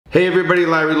Hey everybody,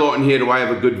 Larry Lawton here. Do I have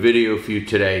a good video for you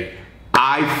today?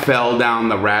 I fell down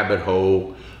the rabbit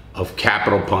hole of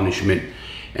capital punishment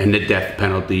and the death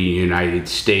penalty in the United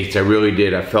States. I really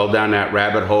did. I fell down that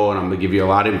rabbit hole and I'm gonna give you a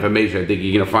lot of information. I think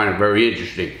you're gonna find it very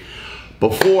interesting.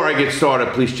 Before I get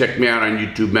started, please check me out on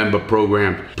YouTube member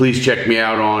program. Please check me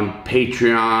out on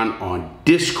Patreon, on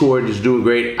Discord is doing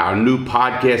great. Our new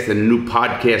podcast and a new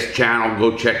podcast channel,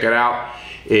 go check it out.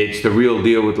 It's The Real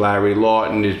Deal with Larry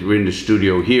Lawton. We're in the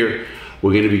studio here.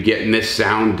 We're going to be getting this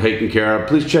sound taken care of.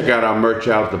 Please check out our merch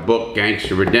out, the book,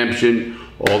 Gangster Redemption,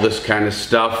 all this kind of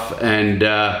stuff. And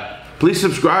please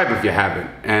subscribe if you haven't.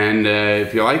 And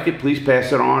if you like it, please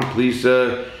pass it on. Please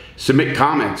submit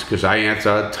comments because I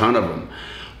answer a ton of them.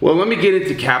 Well, let me get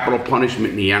into capital punishment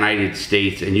in the United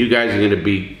States. And you guys are going to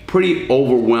be pretty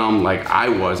overwhelmed like I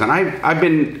was. And I've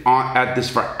been at this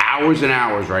for hours and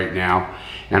hours right now.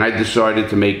 And I decided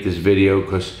to make this video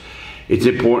because it's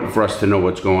important for us to know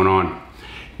what's going on.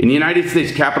 In the United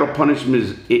States, capital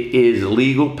punishment is a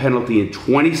legal penalty in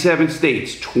 27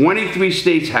 states. 23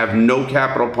 states have no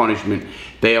capital punishment.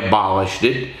 They abolished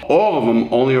it. All of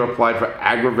them only are applied for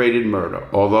aggravated murder.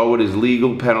 Although it is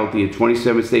legal penalty in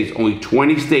 27 states, only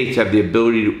 20 states have the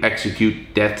ability to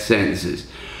execute death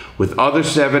sentences, with other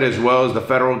 7 as well as the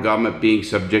federal government being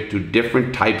subject to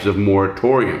different types of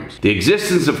moratoriums. The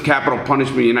existence of capital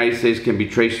punishment in the United States can be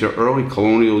traced to early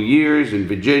colonial years in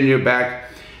Virginia back.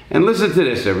 And listen to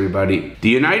this, everybody. The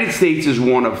United States is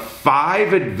one of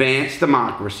 5 advanced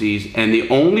democracies and the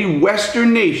only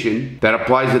Western nation that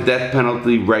applies the death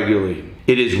penalty regularly.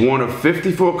 It is one of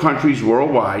 54 countries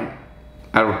worldwide,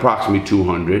 out of approximately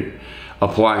 200,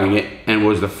 applying it, and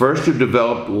was the first to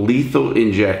develop lethal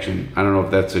injection, I don't know if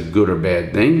that's a good or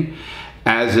bad thing,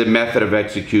 as a method of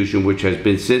execution, which has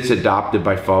been since adopted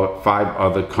by 5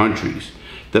 other countries.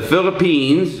 The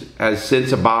Philippines has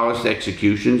since abolished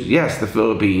executions, yes, the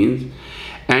Philippines,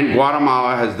 and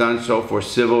Guatemala has done so for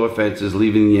civil offenses,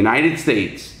 leaving the United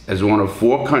States as one of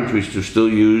 4 countries to still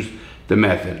use the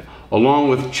method. Along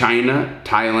with China,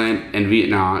 Thailand, and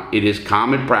Vietnam, it is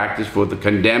common practice for the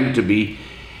condemned to be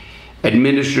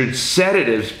administered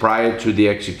sedatives prior to the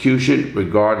execution,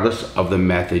 regardless of the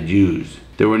method used.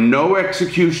 There were no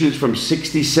executions from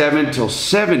 67 till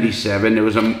 77. There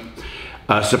was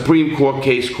a Supreme Court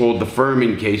case called the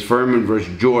Furman case, Furman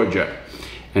versus Georgia,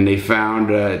 and they found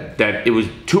that it was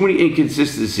too many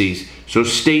inconsistencies, so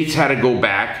states had to go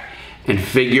back and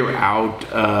figure out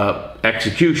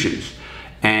executions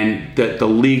and the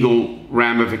legal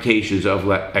ramifications of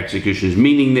executions,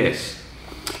 meaning this.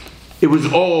 It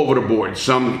was all over the board.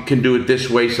 Some can do it this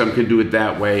way, some can do it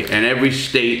that way, and every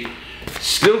state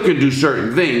still can do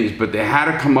certain things, but they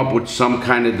had to come up with some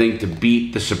kind of thing to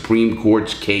beat the Supreme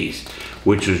Court's case,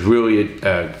 which was really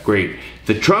great.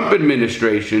 The Trump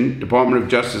administration, Department of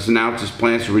Justice, announced its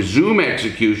plans to resume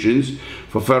executions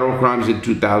for federal crimes in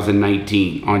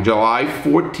 2019. On July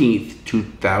 14th,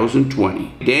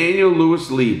 2020, Daniel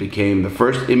Lewis Lee became the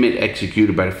first inmate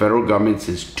executed by the federal government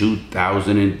since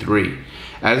 2003.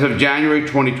 As of January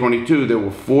 2022, there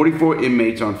were 44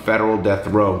 inmates on federal death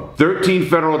row. 13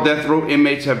 federal death row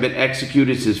inmates have been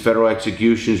executed since federal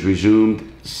executions resumed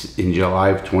in July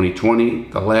of 2020.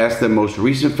 The last and most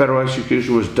recent federal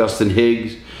execution was Dustin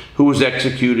Higgs, who was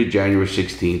executed January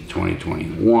 16th,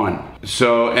 2021.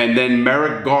 And then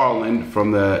Merrick Garland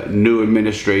from the new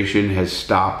administration has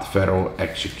stopped federal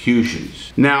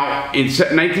executions. Now, in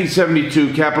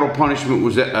 1972, capital punishment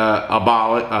was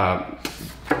abolished.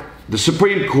 The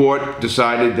Supreme Court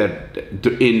decided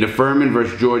that in the Furman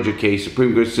versus Georgia case,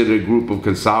 Supreme Court considered a group of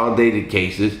consolidated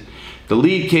cases. The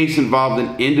lead case involved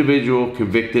an individual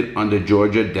convicted under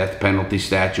Georgia death penalty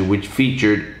statute, which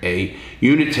featured a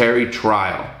unitary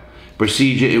trial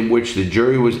procedure in which the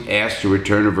jury was asked to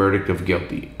return a verdict of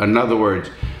guilty. In other words,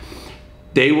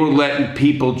 they were letting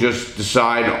people just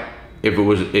decide if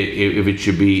it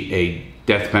should be a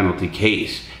death penalty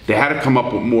case. They had to come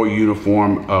up with more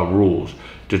uniform rules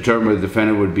to determine the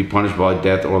defendant would be punished by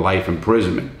death or life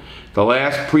imprisonment. The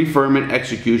last pre-Furman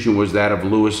execution was that of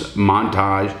Louis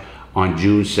Montage on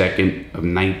June 2nd of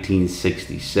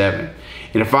 1967.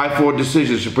 In a 5-4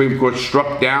 decision, the Supreme Court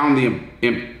struck down the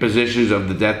impositions of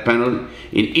the death penalty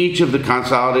in each of the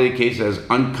consolidated cases as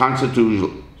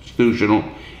unconstitutional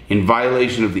in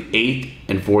violation of the 8th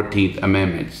and 14th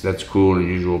Amendments. That's cruel and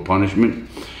unusual punishment.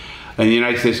 In the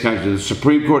United States Constitution, the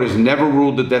Supreme Court has never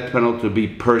ruled the death penalty to be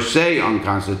per se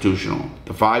unconstitutional.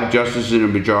 The 5 justices in the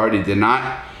majority did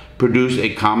not produce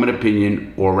a common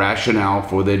opinion or rationale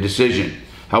for their decision,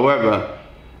 however,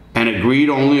 and agreed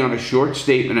only on a short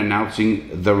statement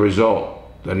announcing the result.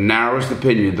 The narrowest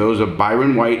opinion, those of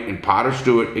Byron White and Potter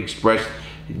Stewart, expressed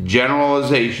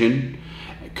generalization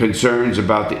concerns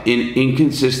about the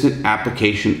inconsistent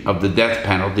application of the death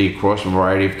penalty across a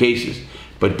variety of cases,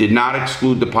 but did not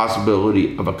exclude the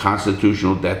possibility of a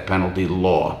constitutional death penalty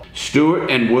law. Stewart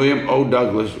and William O.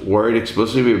 Douglas worried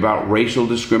explicitly about racial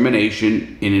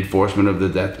discrimination in enforcement of the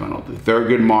death penalty.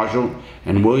 Thurgood Marshall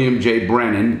and William J.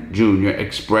 Brennan, Jr.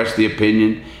 expressed the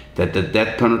opinion that the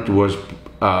death penalty was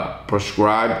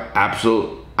prescribed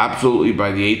absolutely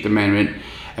by the Eighth Amendment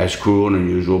as cruel and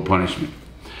unusual punishment.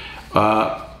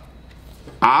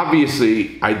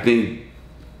 Obviously, I think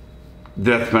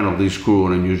death penalty is cruel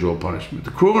and unusual punishment.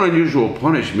 The cruel and unusual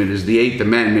punishment is the Eighth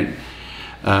Amendment,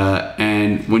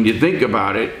 and when you think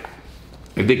about it,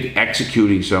 I think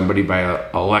executing somebody by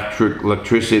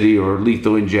electricity or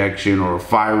lethal injection or a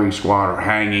firing squad or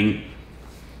hanging,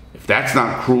 if that's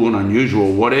not cruel and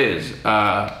unusual, what is?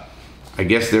 I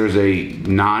guess there's a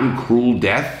non-cruel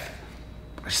death.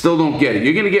 I still don't get it.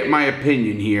 You're going to get my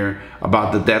opinion here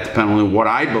about the death penalty, what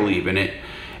I believe in it.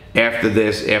 After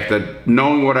this, after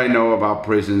knowing what I know about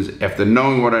prisons, after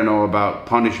knowing what I know about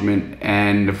punishment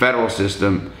and the federal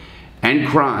system and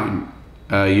crime,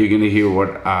 you're going to hear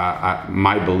what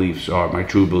my beliefs are, my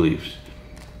true beliefs.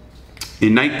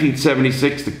 In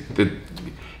 1976, the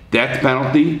death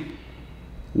penalty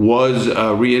was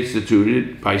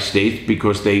reinstituted by states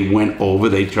because they went over.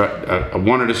 They tried.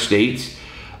 One of the states,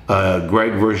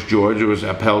 Gregg versus Georgia, was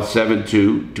upheld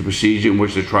 7-2 to procedure in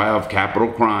which the trial of capital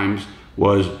crimes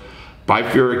was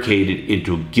bifurcated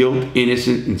into guilt,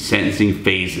 innocent, and sentencing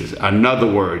phases. In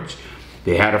other words,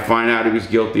 they had to find out he was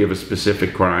guilty of a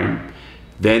specific crime.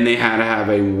 Then they had to have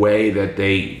a way that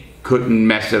they couldn't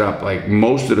mess it up. Like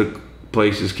most of the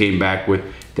places came back with,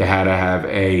 they had to have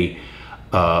a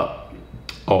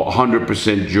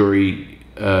 100% jury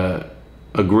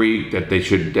agree that they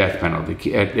should death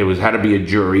penalty. It had to be a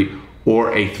jury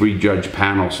or a 3-judge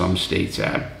panel, some states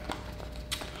had.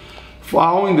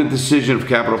 Following the decision of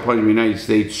capital punishment, the United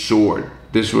States soared.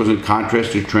 This was in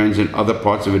contrast to trends in other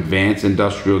parts of advanced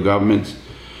industrial governments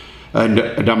and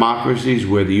democracies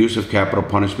where the use of capital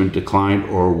punishment declined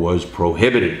or was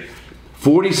prohibited.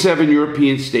 47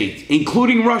 European states,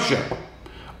 including Russia,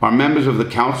 are members of the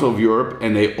Council of Europe,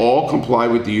 and they all comply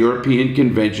with the European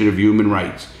Convention of Human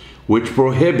Rights, which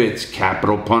prohibits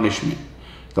capital punishment.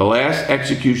 The last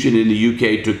execution in the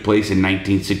UK took place in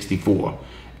 1964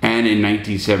 and in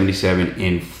 1977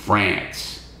 in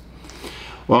France.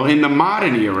 Well, in the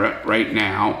modern era, right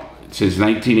now, since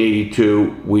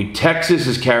 1982, Texas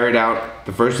has carried out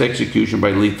the first execution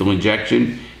by lethal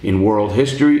injection in world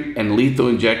history, and lethal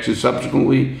injection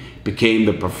subsequently became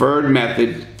the preferred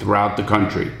method throughout the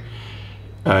country,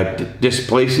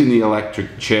 displacing the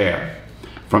electric chair.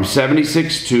 From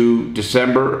 1976 to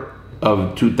December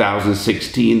of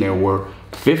 2016, there were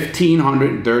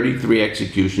 1,533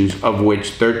 executions, of which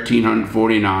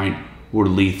 1,349 were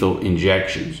lethal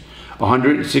injections.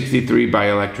 163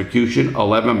 by electrocution,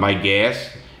 11 by gas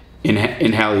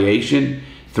inhalation,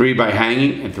 3 by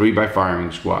hanging, and 3 by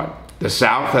firing squad. The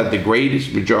South had the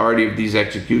greatest majority of these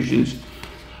executions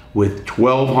with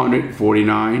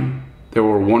 1,249. There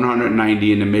were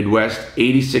 190 in the Midwest,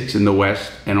 86 in the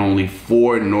West, and only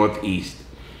 4 in the Northeast.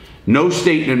 No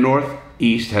state in the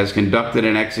Northeast has conducted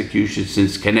an execution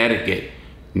since Connecticut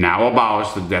now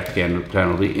abolished the death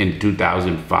penalty in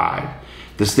 2005.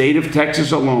 The state of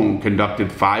Texas alone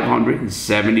conducted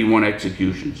 571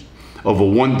 executions, over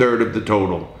 1/3 of the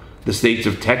total. The states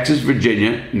of Texas,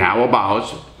 Virginia, now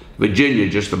abolished, Virginia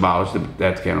just abolished the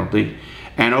death penalty,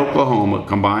 and Oklahoma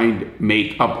combined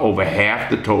make up over half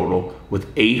the total with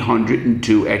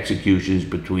 802 executions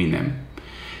between them.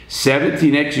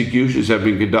 17 executions have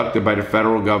been conducted by the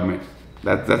federal government.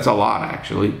 That's a lot,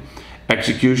 actually.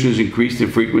 Executions increased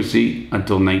in frequency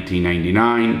until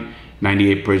 1999.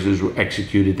 98 prisoners were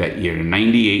executed that year.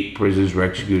 98 prisoners were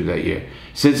executed that year.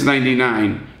 Since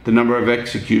 1999, the number of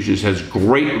executions has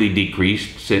greatly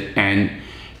decreased, and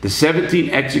the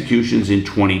 17 executions in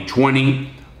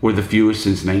 2020 were the fewest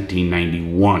since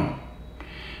 1991.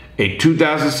 A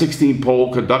 2016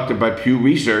 poll conducted by Pew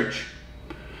Research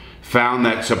found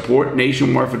that support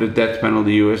nationwide for the death penalty in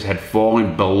the U.S. had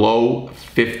fallen below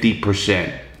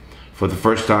 50% for the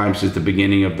first time since the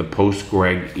beginning of the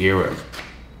post-Gregg era.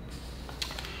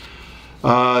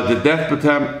 The death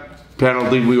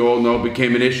penalty, we all know,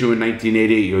 became an issue in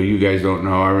 1988. Or you guys don't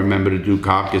know. I remember the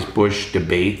Dukakis-Bush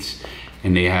debates,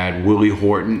 and they had Willie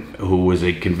Horton, who was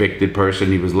a convicted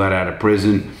person. He was let out of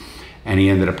prison, and he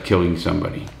ended up killing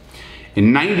somebody.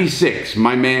 In '96,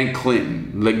 my man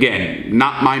Clinton, again,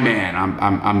 not my man.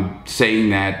 I'm saying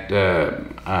that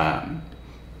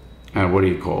what do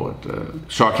you call it?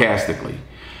 Sarcastically.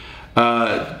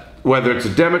 whether it's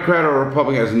a Democrat or a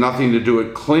Republican, has nothing to do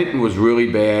with Clinton. Was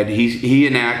really bad. He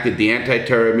enacted the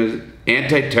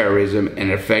Anti-Terrorism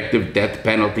and Effective Death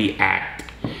Penalty Act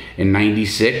in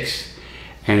 '96,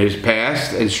 and has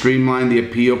passed and streamlined the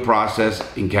appeal process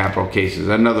in capital cases.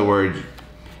 In other words,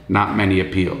 not many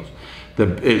appeals.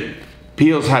 The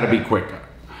appeals had to be quicker.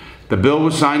 The bill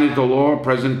was signed into law by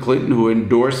President Clinton, who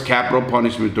endorsed capital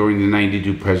punishment during the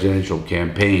 '92 presidential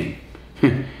campaign.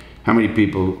 How many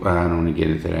people? I don't want to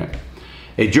get into that.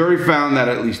 A jury found that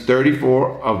at least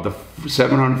 34 of the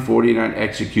 749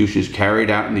 executions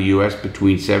carried out in the U.S.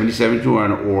 between 77 to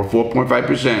 100, or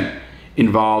 4.5%,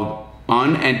 involved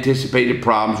unanticipated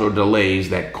problems or delays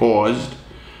that caused,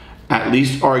 at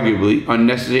least arguably,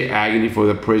 unnecessary agony for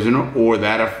the prisoner, or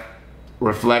that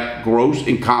reflect gross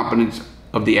incompetence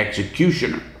of the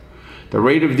executioner. The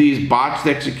rate of these botched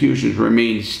executions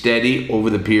remained steady over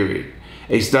the period.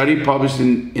 A study published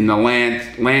in the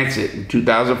Lancet in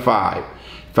 2005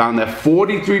 found that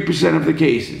 43% of the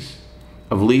cases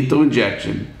of lethal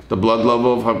injection, the blood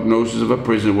level of hypnosis of a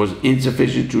prisoner, was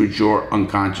insufficient to ensure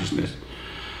unconsciousness.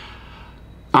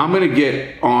 I'm going to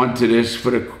get onto this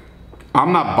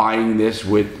I'm not buying this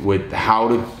with how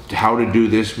to do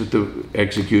this with the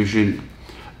execution.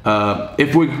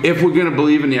 If we're going to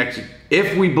believe in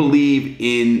if we believe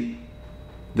in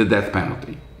the death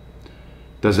penalty,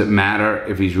 does it matter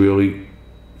if he's really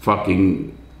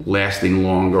fucking lasting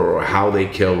longer or how they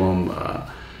kill him?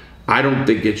 I don't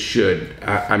think it should.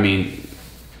 I mean,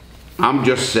 I'm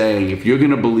just saying, if you're going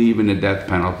to believe in the death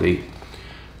penalty,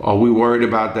 are we worried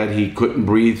about that he couldn't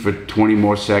breathe for 20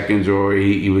 more seconds, or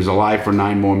he was alive for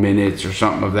 9 more minutes or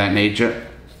something of that nature?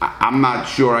 I'm not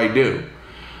sure I do.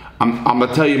 I'm going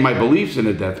to tell you my beliefs in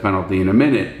the death penalty in a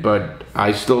minute, but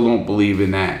I still don't believe in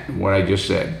that, what I just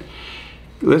said.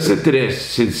 Listen to this.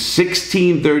 Since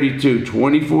 1632,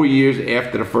 24 years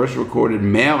after the first recorded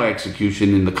male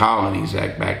execution in the colonies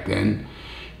back then,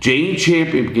 Jane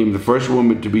Champion became the first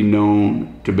woman to be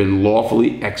known to have been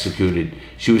lawfully executed.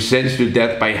 She was sentenced to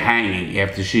death by hanging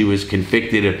after she was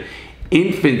convicted of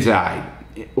infanticide.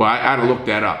 Well, I had to look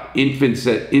that up.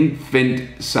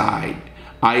 Infanticide.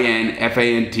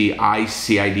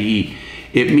 INFANTICIDE.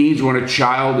 It means when a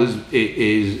child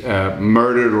is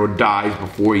murdered or dies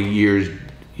before a year,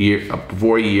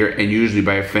 and usually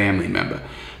by a family member.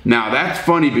 Now that's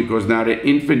funny, because now the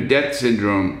infant death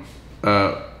syndrome,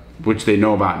 which they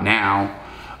know about now,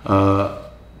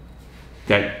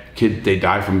 that they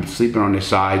die from sleeping on their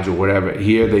sides or whatever.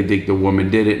 Here they think the woman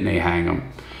did it and they hang them.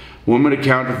 Women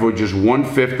accounted for just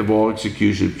 1/5 of all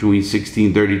executions between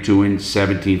 1632 and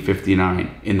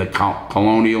 1759 in the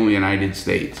colonial United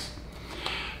States.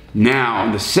 Now,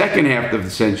 in the second half of the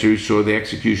century, saw the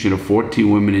execution of 14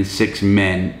 women and 6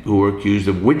 men who were accused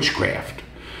of witchcraft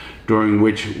during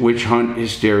witch hunt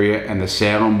hysteria and the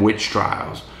Salem witch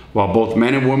trials. While both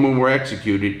men and women were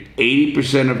executed,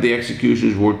 80% of the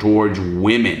executions were towards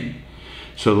women.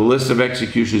 So the list of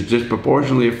executions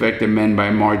disproportionately affected men by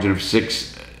a margin of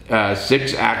 6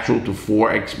 actual to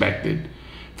 4 expected.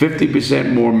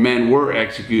 50% more men were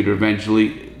executed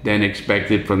eventually than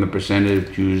expected from the percentage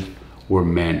accused were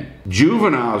men.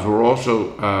 Juveniles were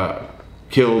also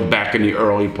killed back in the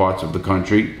early parts of the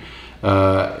country.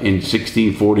 In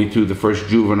 1642, the first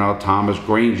juvenile, Thomas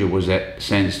Granger, was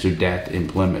sentenced to death in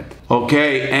Plymouth.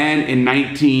 Okay, and in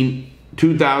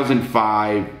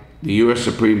 2005, the U.S.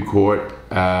 Supreme Court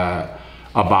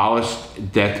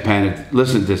abolished death penalty.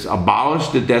 Listen to this: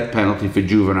 abolished the death penalty for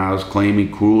juveniles claiming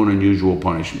cruel and unusual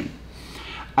punishment.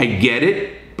 I get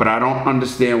it, but I don't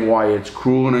understand why it's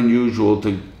cruel and unusual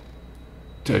to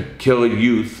kill a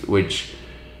youth,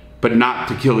 but not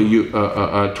to kill a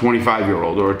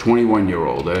 25-year-old or a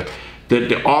 21-year-old.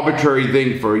 The arbitrary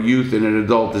thing for a youth and an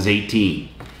adult is 18.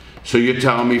 So you're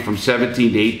telling me from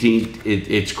 17 to 18,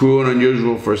 it's cruel and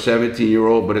unusual for a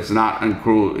 17-year-old, but it's not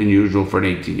uncruel and unusual for an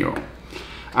 18-year-old.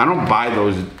 I don't buy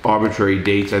those arbitrary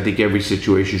dates. I think every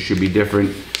situation should be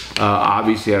different.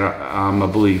 Obviously, I'm a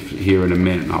belief here in a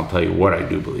minute, and I'll tell you what I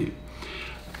do believe.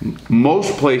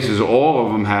 Most places, all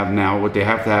of them have now, what they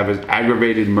have to have is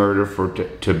aggravated murder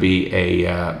to be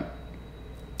a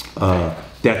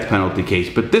death penalty case.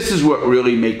 But this is what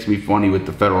really makes me funny with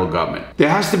the federal government. There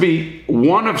has to be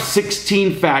one of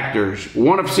 16 factors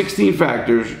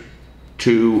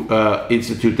to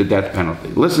institute the death penalty.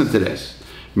 Listen to this.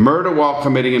 Murder while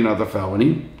committing another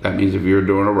felony. That means if you're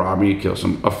doing a robbery, you kill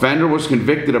some. Offender was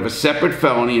convicted of a separate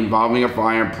felony involving a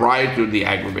firearm prior to the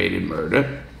aggravated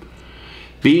murder.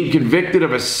 Being convicted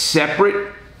of a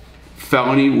separate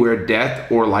felony where death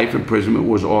or life imprisonment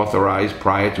was authorized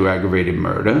prior to aggravated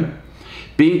murder.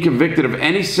 Being convicted of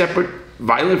any separate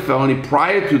violent felony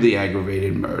prior to the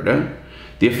aggravated murder.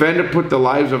 The offender put the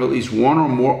lives of at least one or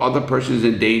more other persons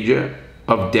in danger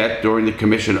of death during the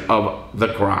commission of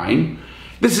the crime.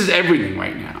 This is everything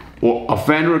right now. Or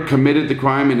offender committed the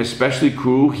crime in a especially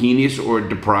cruel, heinous, or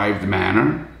deprived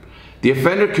manner. The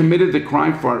offender committed the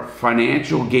crime for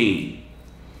financial gain.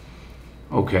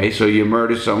 Okay, so you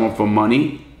murder someone for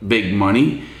money, big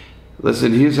money.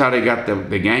 Listen, here's how they got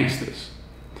the gangsters.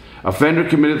 Offender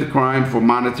committed the crime for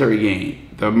monetary gain.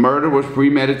 The murder was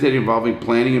premeditated, involving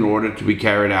planning in order to be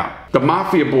carried out. The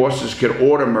mafia bosses could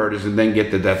order murders and then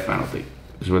get the death penalty,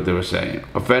 is what they were saying.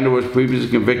 Offender was previously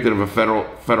convicted of a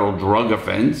federal drug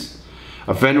offense.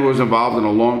 Offender was involved in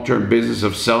a long-term business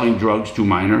of selling drugs to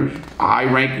minors. A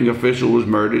high-ranking official was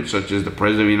murdered, such as the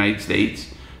President of the United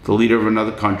States, the leader of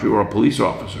another country, or a police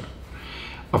officer.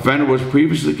 Offender was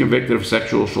previously convicted of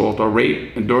sexual assault or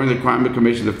rape, and during the crime of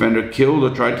commission, the offender killed or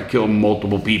tried to kill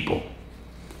multiple people.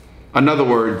 In other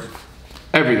words,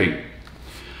 everything.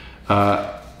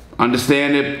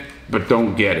 Understand it, but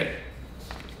don't get it.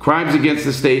 Crimes against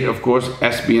the state, of course,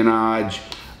 espionage,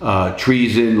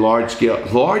 treason,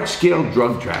 large-scale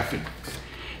drug trafficking.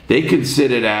 They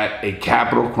consider that a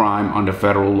capital crime under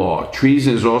federal law.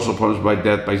 Treason is also punished by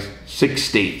death by 6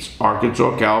 states: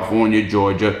 Arkansas, California,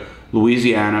 Georgia,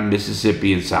 Louisiana,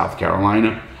 Mississippi, and South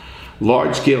Carolina.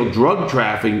 Large-scale drug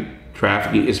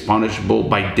trafficking is punishable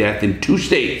by death in 2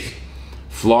 states,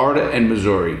 Florida and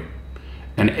Missouri.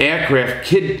 And aircraft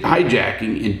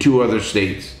hijacking in 2 other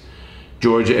states,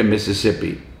 Georgia and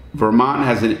Mississippi. Vermont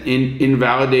has an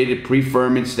invalidated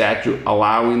pre-ferment statute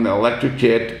allowing the electric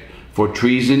chair for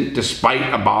treason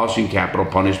despite abolishing capital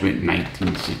punishment in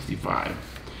 1965.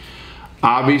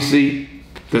 Obviously,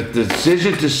 the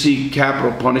decision to seek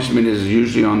capital punishment is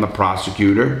usually on the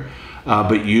prosecutor,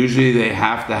 but usually they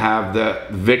have to have the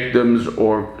victims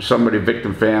or somebody,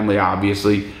 victim family,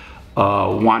 obviously,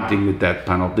 wanting the death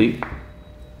penalty.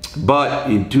 But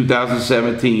in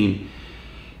 2017,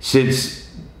 since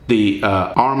the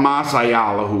Armas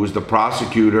Ayala, who was the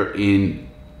prosecutor in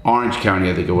Orange County,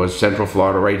 I think it was, Central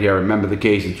Florida, right here, I remember the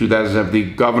case, in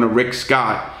 2017, Governor Rick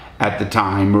Scott at the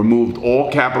time removed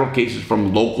all capital cases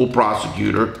from local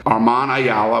prosecutor Arman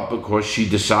Ayala because she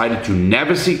decided to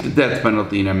never seek the death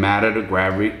penalty in a matter of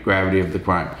gravity of the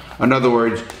crime. In other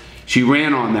words, she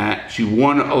ran on that, she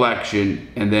won an election,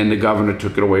 and then the governor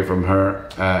took it away from her,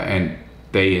 and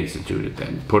they instituted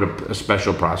then, put a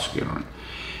special prosecutor on.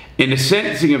 In the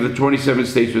sentencing of the 27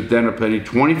 states with death penalty,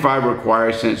 25 require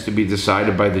a sentence to be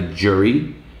decided by the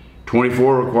jury,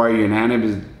 24 require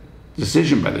unanimous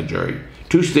decision by the jury.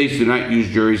 2 states do not use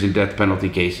juries in death penalty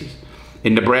cases.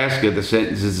 In Nebraska, the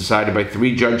sentence is decided by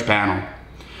 3-judge panel,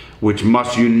 which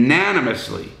must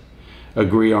unanimously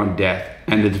agree on death,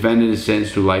 and the defendant is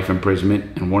sentenced to life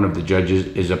imprisonment, and one of the judges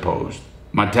is opposed.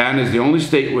 Montana is the only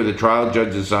state where the trial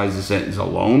judge decides the sentence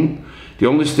alone. The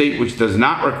only state which does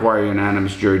not require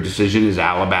unanimous jury decision is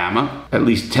Alabama. At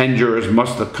least 10 jurors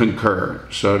must concur,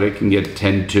 so they can get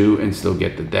 10-2 and still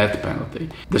get the death penalty.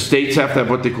 The states have to have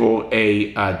what they call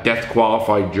a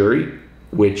death-qualified jury,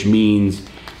 which means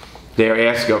they're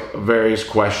asked various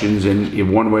questions, and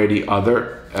in one way or the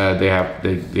other,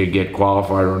 they get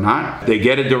qualified or not. They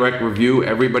get a direct review.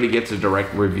 Everybody gets a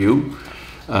direct review,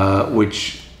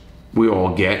 which we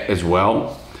all get as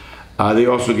well. They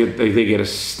also get a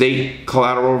state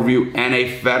collateral review and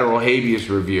a federal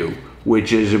habeas review,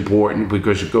 which is important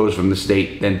because it goes from the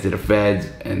state then to the feds,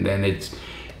 and then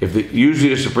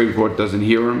usually the Supreme Court doesn't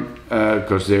hear them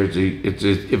because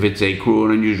if it's a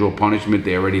cruel and unusual punishment,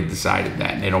 they already decided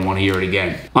that and they don't want to hear it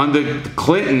again. Under the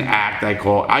Clinton Act, I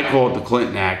call it the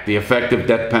Clinton Act, the Effective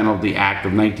Death Penalty Act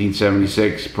of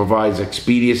 1976 provides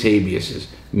expeditious habeas,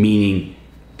 meaning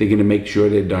they're going to make sure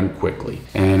they're done quickly,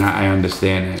 and I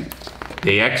understand that.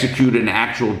 They execute an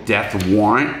actual death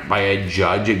warrant by a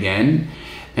judge again,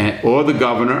 or the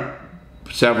governor,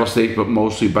 several states, but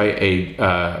mostly by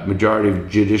a majority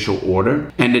of judicial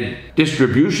order. And the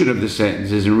distribution of the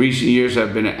sentences in recent years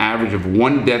have been an average of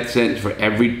 1 death sentence for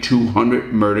every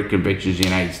 200 murder convictions in the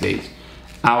United States.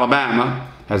 Alabama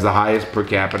has the highest per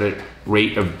capita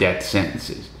rate of death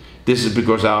sentences. This is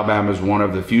because Alabama is one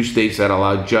of the few states that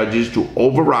allow judges to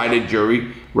override a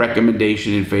jury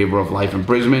recommendation in favor of life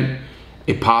imprisonment,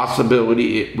 a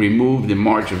possibility it removed in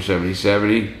March of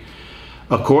 1970.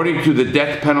 According to the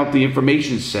Death Penalty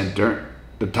Information Center,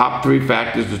 the top 3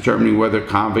 factors determining whether a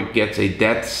convict gets a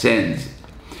death sentence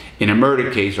in a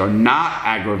murder case are not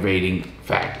aggravating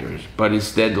factors, but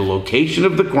instead the location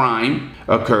of the crime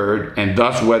occurred, and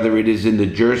thus whether it is in the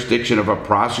jurisdiction of a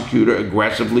prosecutor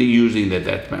aggressively using the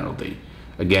death penalty.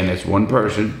 Again, that's one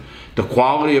person. The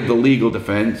quality of the legal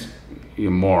defense,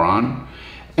 you moron,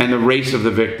 and the race of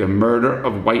the victim. Murder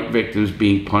of white victims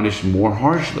being punished more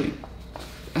harshly.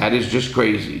 That is just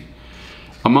crazy.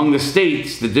 Among the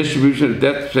states, the distribution of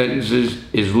death sentences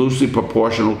is loosely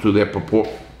proportional to their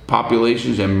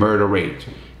populations and murder rates.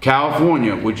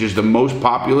 California, which is the most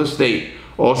populous state,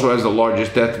 also has the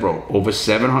largest death row, over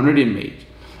 700 inmates.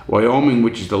 Wyoming,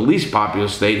 which is the least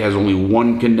populous state, has only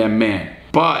 1 condemned man.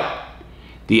 But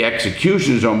the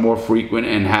executions are more frequent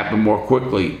and happen more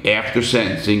quickly after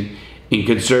sentencing in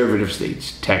conservative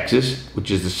states. Texas, which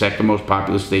is the second most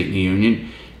populous state in the Union,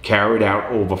 carried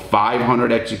out over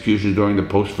 500 executions during the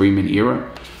post-Freeman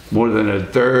era, more than a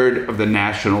third of the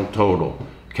national total.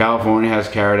 California has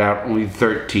carried out only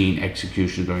 13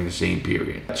 executions during the same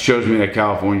period. It shows me that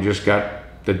California just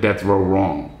got the death row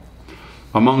wrong.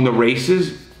 Among the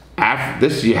races,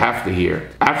 this you have to hear.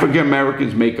 African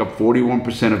Americans make up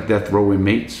 41% of death row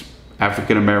inmates.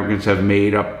 African Americans have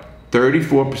made up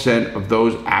 34% of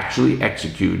those actually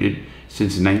executed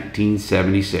since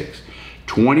 1976.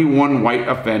 21 white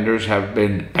offenders have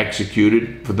been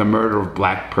executed for the murder of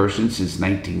black persons since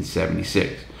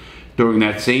 1976. During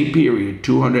that same period,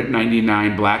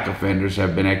 299 black offenders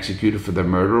have been executed for the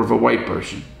murder of a white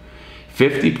person.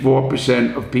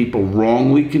 54% of people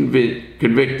wrongly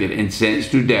convicted and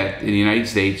sentenced to death in the United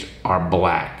States are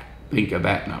black. Think of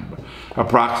that number.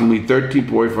 Approximately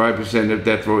 13.5% of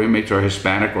death row inmates are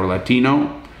Hispanic or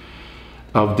Latino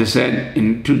of descent.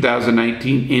 In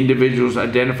 2019, individuals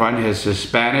identified as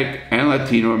Hispanic and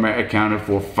Latino accounted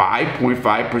for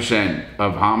 5.5%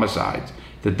 of homicides.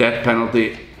 The death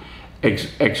penalty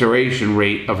execution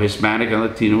rate of Hispanic and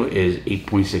Latino is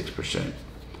 8.6%.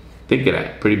 Think of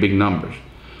that, pretty big numbers.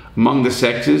 Among the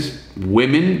sexes,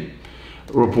 women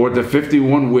report that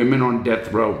 51 women on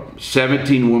death row.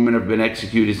 17 women have been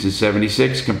executed since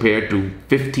 76 compared to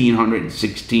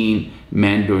 1,516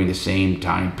 men during the same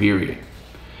time period.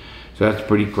 So that's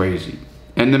pretty crazy.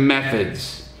 And the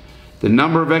methods. The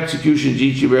number of executions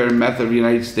each year in method of the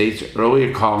United States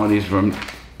earlier colonies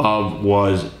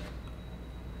was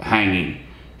hanging,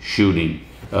 shooting,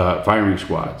 firing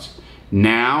squads.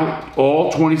 Now,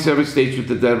 all 27 states with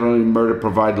the death penalty murder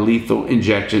provide lethal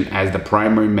injection as the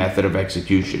primary method of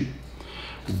execution.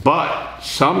 But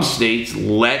some states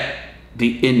let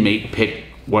the inmate pick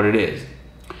what it is.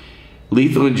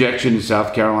 Lethal injection in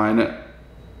South Carolina,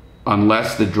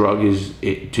 unless the drug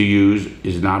to use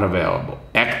is not available.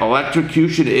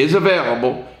 Electrocution is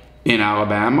available in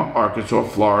Alabama, Arkansas,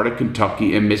 Florida,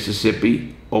 Kentucky, and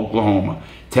Mississippi, Oklahoma.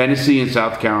 Tennessee and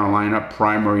South Carolina,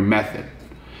 primary method.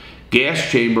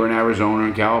 Gas chamber in Arizona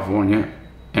and California,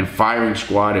 and firing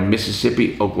squad in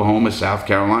Mississippi, Oklahoma, South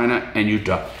Carolina, and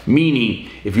Utah. Meaning,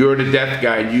 if you're the death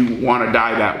guy and you want to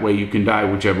die that way, you can die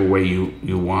whichever way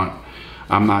you want.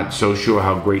 I'm not so sure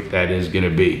how great that is going to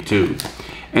be, too.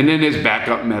 And then there's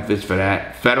backup methods for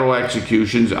that. Federal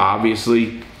executions,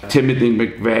 obviously. Timothy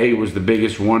McVeigh was the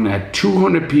biggest one. Had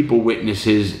 200 people witness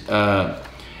his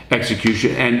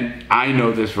execution. And I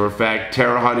know this for a fact.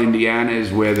 Terre Haute, Indiana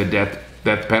is where the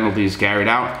death penalty is carried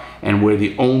out and where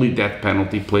the only death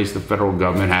penalty place the federal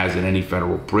government has in any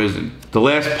federal prison. The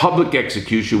last public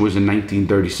execution was in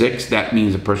 1936. That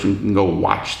means a person can go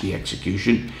watch the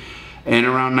execution. And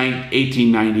around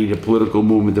 1890, the political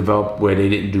movement developed where they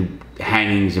didn't do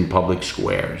hangings in public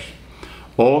squares.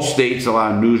 All states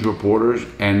allow news reporters,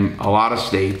 and a lot of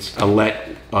states let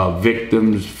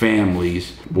victims'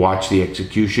 families watch the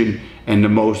execution. And the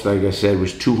most, like I said,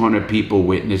 was 200 people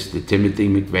witnessed the Timothy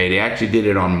McVeigh. They actually did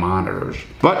it on monitors.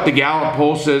 But the Gallup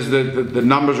poll says that the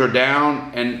numbers are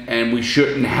down and we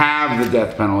shouldn't have the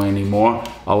death penalty anymore.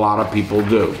 A lot of people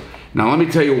do. Now, let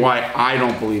me tell you why I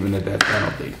don't believe in the death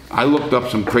penalty. I looked up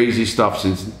some crazy stuff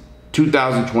since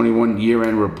 2021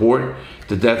 year-end report,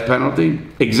 the death penalty.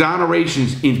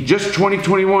 Exonerations in just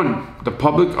 2021, the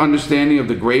public understanding of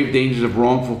the grave dangers of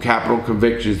wrongful capital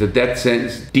convictions. The death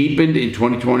sentence deepened in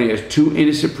 2020 as 2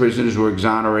 innocent prisoners were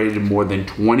exonerated more than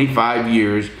 25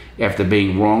 years after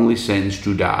being wrongly sentenced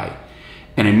to die.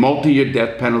 And a multi-year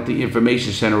death penalty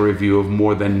information center review of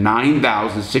more than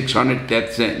 9,600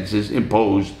 death sentences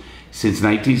imposed since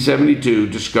 1972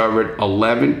 discovered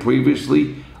 11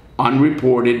 previously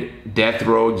unreported death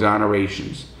row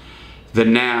exonerations. The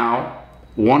now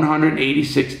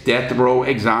 186 death row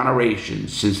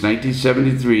exonerations since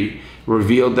 1973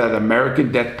 revealed that the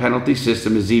American death penalty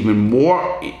system is even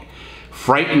more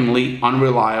frighteningly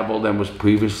unreliable than was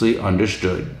previously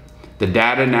understood. The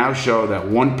data now show that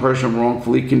one person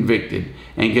wrongfully convicted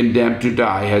and condemned to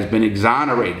die has been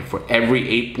exonerated for every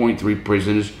 8.3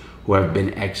 prisoners who have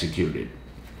been executed.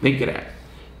 Think of that.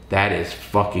 That is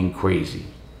fucking crazy.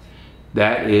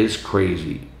 That is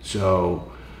crazy.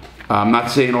 So I'm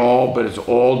not saying all, but it's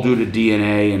all due to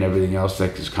DNA and everything else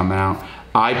that has come out.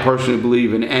 I personally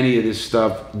believe in any of this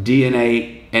stuff,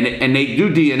 DNA, and they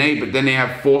do DNA, but then they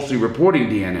have falsely reporting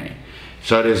DNA.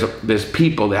 So there's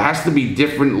people, there has to be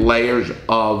different layers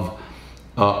of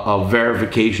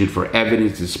verification for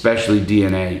evidence, especially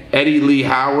DNA. Eddie Lee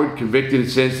Howard, convicted and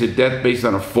sentenced to death based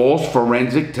on a false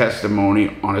forensic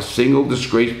testimony on a single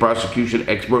disgraced prosecution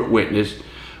expert witness,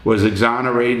 was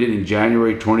exonerated in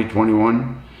January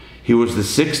 2021. He was the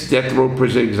 6th death row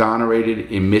prisoner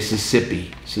exonerated in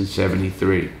Mississippi since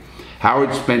 '73.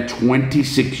 Howard spent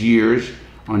 26 years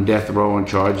on death row on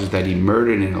charges that he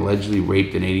murdered and allegedly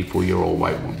raped an 84-year-old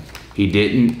white woman. He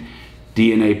didn't.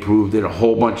 DNA proved it. A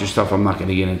whole bunch of stuff. I'm not going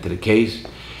to get into the case.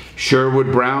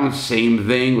 Sherwood Brown, same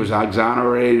thing, was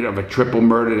exonerated of a triple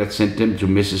murder that sent him to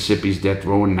Mississippi's death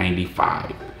row in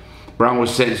 '95. Brown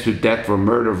was sentenced to death for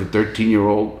murder of a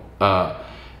 13-year-old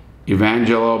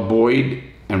Evangela Boyd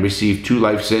and received 2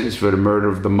 life sentences for the murder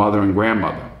of the mother and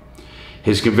grandmother.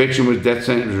 His conviction was death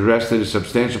sentence rested a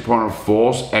substantial part of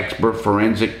false expert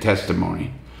forensic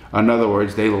testimony. In other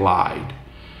words, they lied.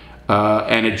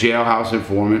 And a jailhouse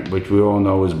informant, which we all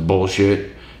know is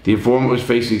bullshit. The informant was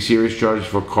facing serious charges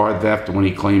for car theft when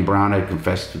he claimed Brown had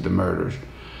confessed to the murders.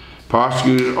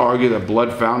 Prosecutors argued that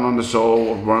blood found on the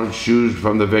sole of Brown's shoes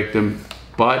from the victim,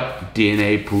 but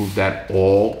DNA proved that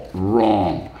all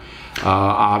wrong.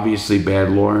 Obviously bad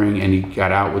lawyering, and he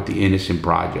got out with the innocent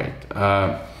project.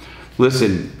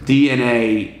 Listen,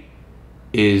 DNA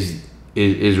is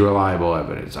reliable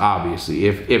evidence, obviously,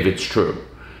 if it's true.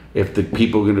 If the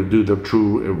people are going to do the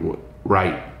true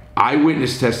right.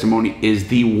 Eyewitness testimony is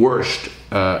the worst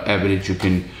evidence you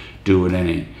can do in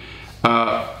any.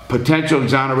 Potential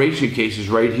exoneration cases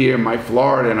right here in my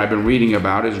Florida, and I've been reading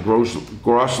about it, is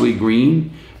Grossley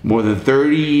Green. More than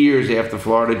 30 years after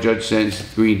Florida judge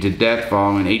sentenced Green to death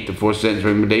following an 8-4 sentence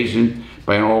recommendation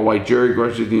by an all-white jury,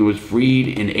 Grossley Green was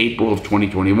freed in April of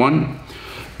 2021.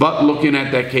 But looking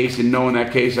at that case and knowing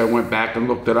that case, I went back and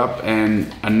looked it up,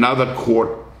 and another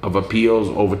court of appeals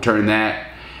overturned that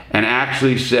and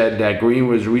actually said that Green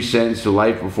was resentenced to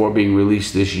life before being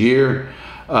released this year.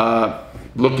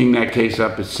 Looking that case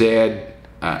up, it's sad.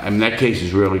 I mean, that case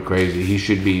is really crazy. He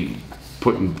should be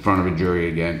put in front of a jury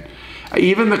again.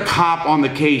 Even the cop on the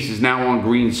case is now on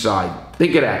Green's side.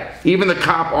 Think of that. Even the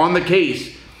cop on the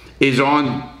case is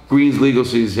on Green's legal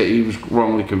side. He was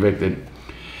wrongly convicted.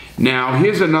 Now,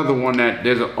 here's another one that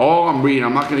all I'm reading.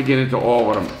 I'm not going to get into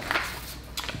all of them.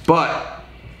 But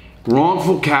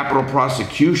wrongful capital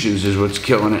prosecutions is what's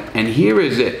killing it. And here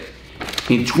is it.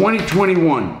 In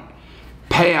 2021,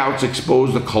 payouts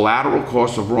expose the collateral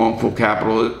costs of wrongful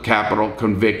capital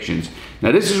convictions.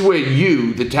 Now, this is where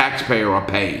you, the taxpayer, are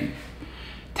paying.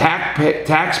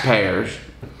 Taxpayers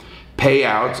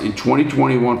payouts in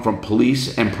 2021 from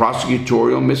police and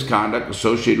prosecutorial misconduct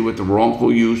associated with the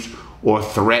wrongful use or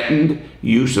threatened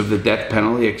use of the death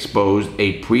penalty exposed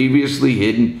a previously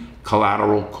hidden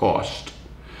collateral cost.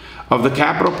 Of the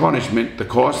capital punishment, the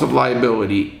cost of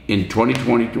liability in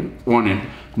 2021 in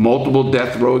multiple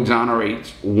death row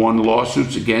exonerates won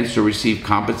lawsuits against or received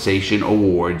compensation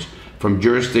awards from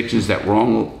jurisdictions that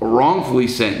wrongfully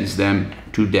sentenced them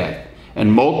to death.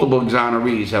 And multiple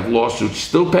exonerees have lawsuits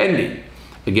still pending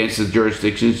against the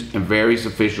jurisdictions and various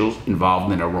officials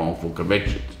involved in their wrongful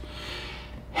convictions.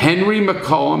 Henry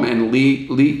McCollum and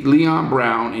Leon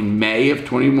Brown in May of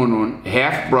 2021,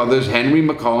 half-brothers Henry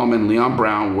McCollum and Leon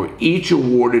Brown were each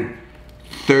awarded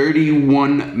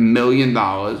 $31 million,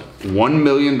 $1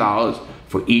 million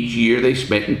for each year they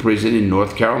spent in prison in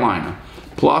North Carolina,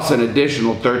 plus an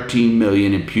additional $13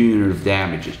 million in punitive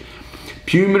damages.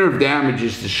 Punitive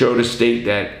damages to show the state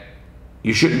that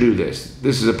you shouldn't do this.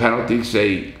 This is a penalty.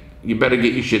 Say, you better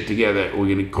get your shit together. We're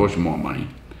going to cost you more money.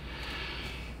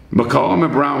 McCollum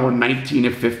and Brown were 19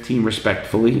 and 15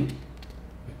 respectively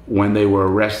when they were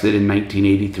arrested in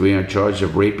 1983 on charges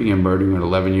of raping and murdering an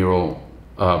 11-year-old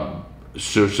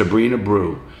Sabrina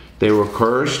Brew. They were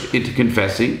coerced into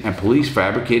confessing, and police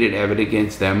fabricated evidence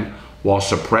against them while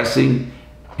suppressing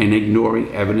and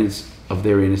ignoring evidence of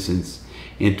their innocence.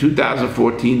 In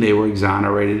 2014, they were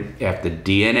exonerated after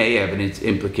DNA evidence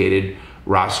implicated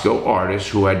Roscoe Artis,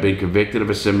 who had been convicted of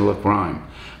a similar crime.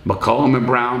 McCollum and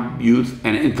Brown, youth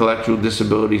and intellectual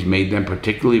disabilities made them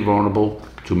particularly vulnerable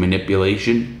to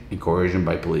manipulation and coercion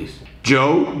by police.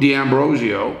 Joe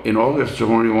D'Ambrosio, in August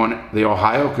 21, the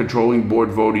Ohio Controlling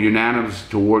Board voted unanimously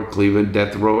to award Cleveland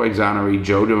death row exoneree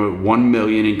Joe $1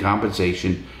 million in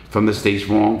compensation from the state's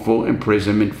wrongful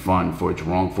imprisonment fund for its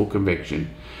wrongful conviction.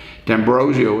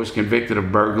 D'Ambrosio was convicted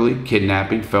of burglary,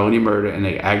 kidnapping, felony murder, and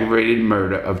the aggravated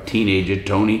murder of teenager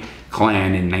Tony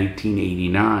Klan in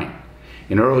 1989.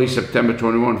 In early September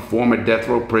 21, former death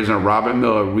row prisoner Robert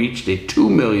Miller reached a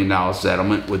 $2 million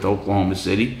settlement with Oklahoma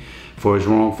City for his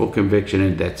wrongful conviction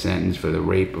and death sentence for the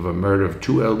rape of a murder of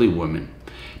 2 elderly women.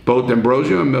 Both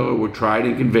Ambrosio and Miller were tried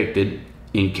and convicted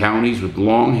in counties with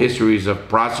long histories of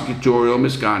prosecutorial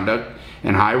misconduct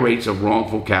and high rates of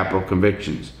wrongful capital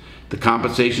convictions. The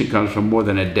compensation comes from more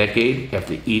than a decade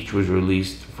after each was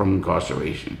released from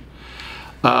incarceration.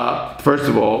 First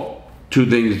of all, 2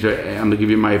 things, I'm going to give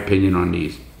you my opinion on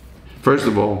these. First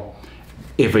of all,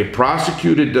 if a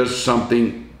prosecutor does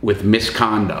something with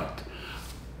misconduct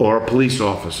or a police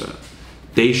officer,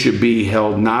 they should be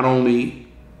held not only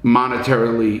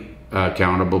monetarily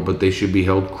accountable, but they should be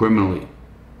held criminally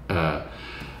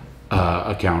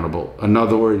accountable. In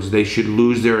other words, they should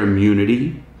lose their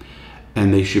immunity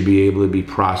and they should be able to be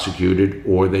prosecuted,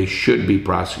 or they should be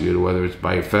prosecuted, whether it's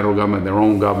by a federal government, their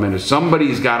own government, or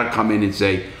somebody's got to come in and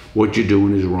say, what you're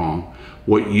doing is wrong.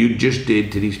 What you just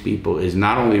did to these people is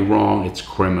not only wrong, it's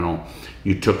criminal.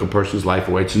 You took a person's life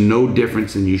away. It's no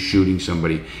difference than you shooting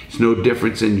somebody. It's no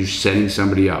difference than you setting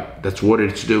somebody up. That's what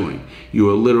it's doing. You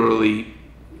are literally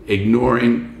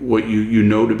ignoring what you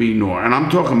know to be ignored. And I'm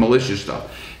talking malicious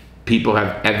stuff. People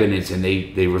have evidence and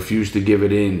they refuse to give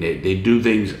it in. They do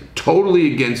things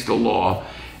totally against the law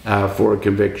for a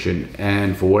conviction,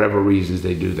 and for whatever reasons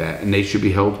they do that. And they should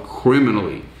be held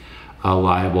criminally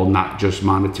liable, not just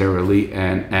monetarily,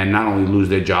 and not only lose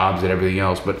their jobs and everything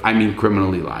else, but I mean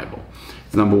criminally liable.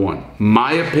 It's number one.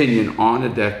 My opinion on the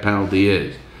death penalty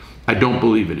is, I don't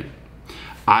believe in it.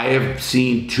 I have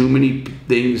seen too many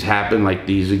things happen, like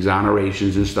these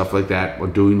exonerations and stuff like that. We're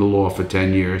doing the law for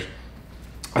 10 years.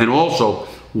 And also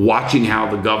watching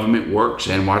how the government works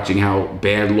and watching how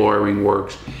bad lawyering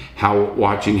works,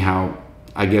 watching how,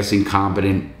 I guess,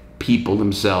 incompetent people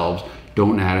themselves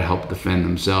don't know how to help defend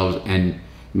themselves and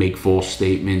make false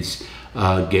statements,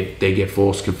 they get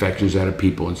false confessions out of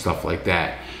people and stuff like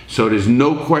that. So there's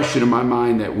no question in my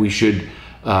mind that we should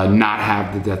not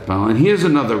have the death penalty. And here's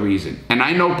another reason. And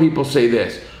I know people say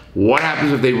this: what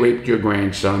happens if they raped your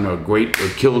grandson or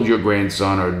killed your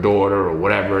grandson or daughter or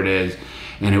whatever it is,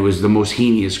 and it was the most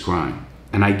heinous crime?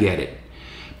 And I get it.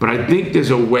 But I think there's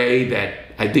a way that,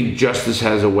 I think justice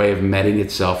has a way of meting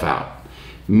itself out.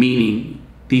 Meaning,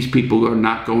 these people are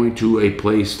not going to a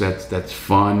place that's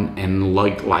fun and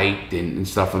light and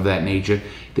stuff of that nature.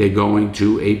 They're going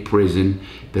to a prison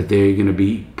that they're going to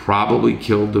be probably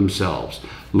killed themselves.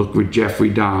 Look at Jeffrey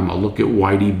Dahmer. Look at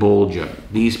Whitey Bulger.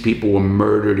 These people were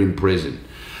murdered in prison.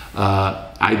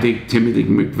 I think Timothy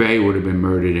McVeigh would have been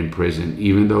murdered in prison,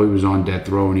 even though he was on death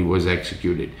row and he was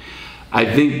executed. I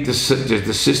think the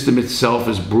system itself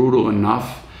is brutal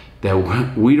enough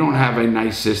that we don't have a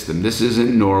nice system. This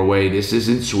isn't Norway, this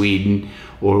isn't Sweden,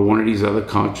 or one of these other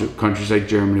countries like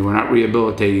Germany. We're not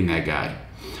rehabilitating that guy.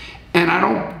 And I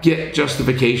don't get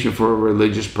justification for a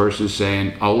religious person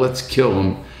saying, oh, let's kill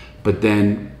him, but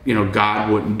then, you know,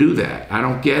 God wouldn't do that. I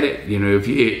don't get it. You know,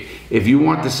 if you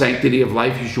want the sanctity of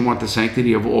life, you should want the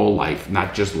sanctity of all life,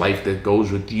 not just life that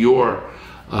goes with your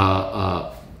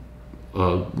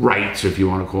rights, if you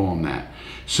want to call them that.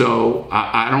 So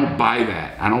I don't buy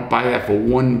that. I don't buy that for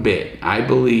one bit. I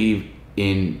believe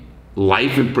in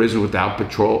life in prison without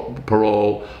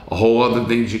parole, a whole other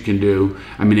things you can do.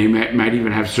 I mean, they might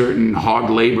even have certain hard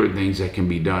labor things that can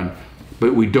be done,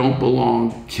 but we don't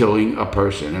belong killing a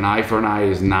person. An eye for an eye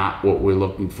is not what we're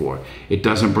looking for. It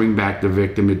doesn't bring back the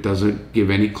victim. It doesn't give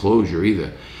any closure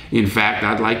either. In fact,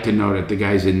 I'd like to know that the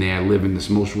guys in there living this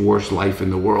most worst life in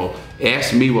the world.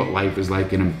 Ask me what life is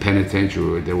like in a penitentiary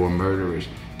where there were murderers.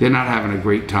 They're not having a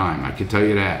great time, I can tell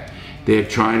you that. They're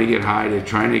trying to get high, they're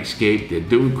trying to escape, they're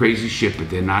doing crazy shit, but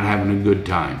they're not having a good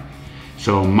time.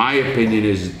 So my opinion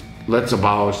is, let's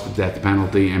abolish the death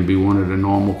penalty and be one of the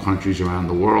normal countries around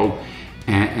the world,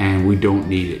 and we don't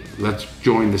need it. Let's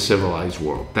join the civilized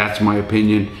world. That's my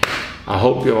opinion. I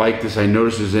hope you like this. I know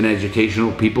this is an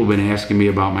educational. People have been asking me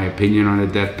about my opinion on the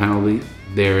death penalty.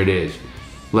 There it is.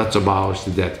 Let's abolish the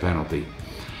death penalty.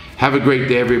 Have a great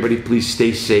day, everybody. Please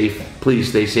stay safe. Please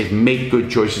stay safe. Make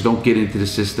good choices. Don't get into the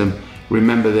system.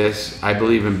 Remember this. I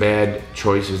believe in bad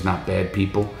choices, not bad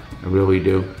people. I really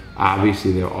do.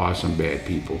 Obviously, there are some bad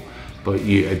people, but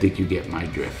I think you get my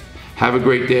drift. Have a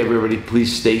great day, everybody.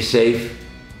 Please stay safe.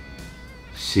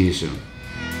 See you soon.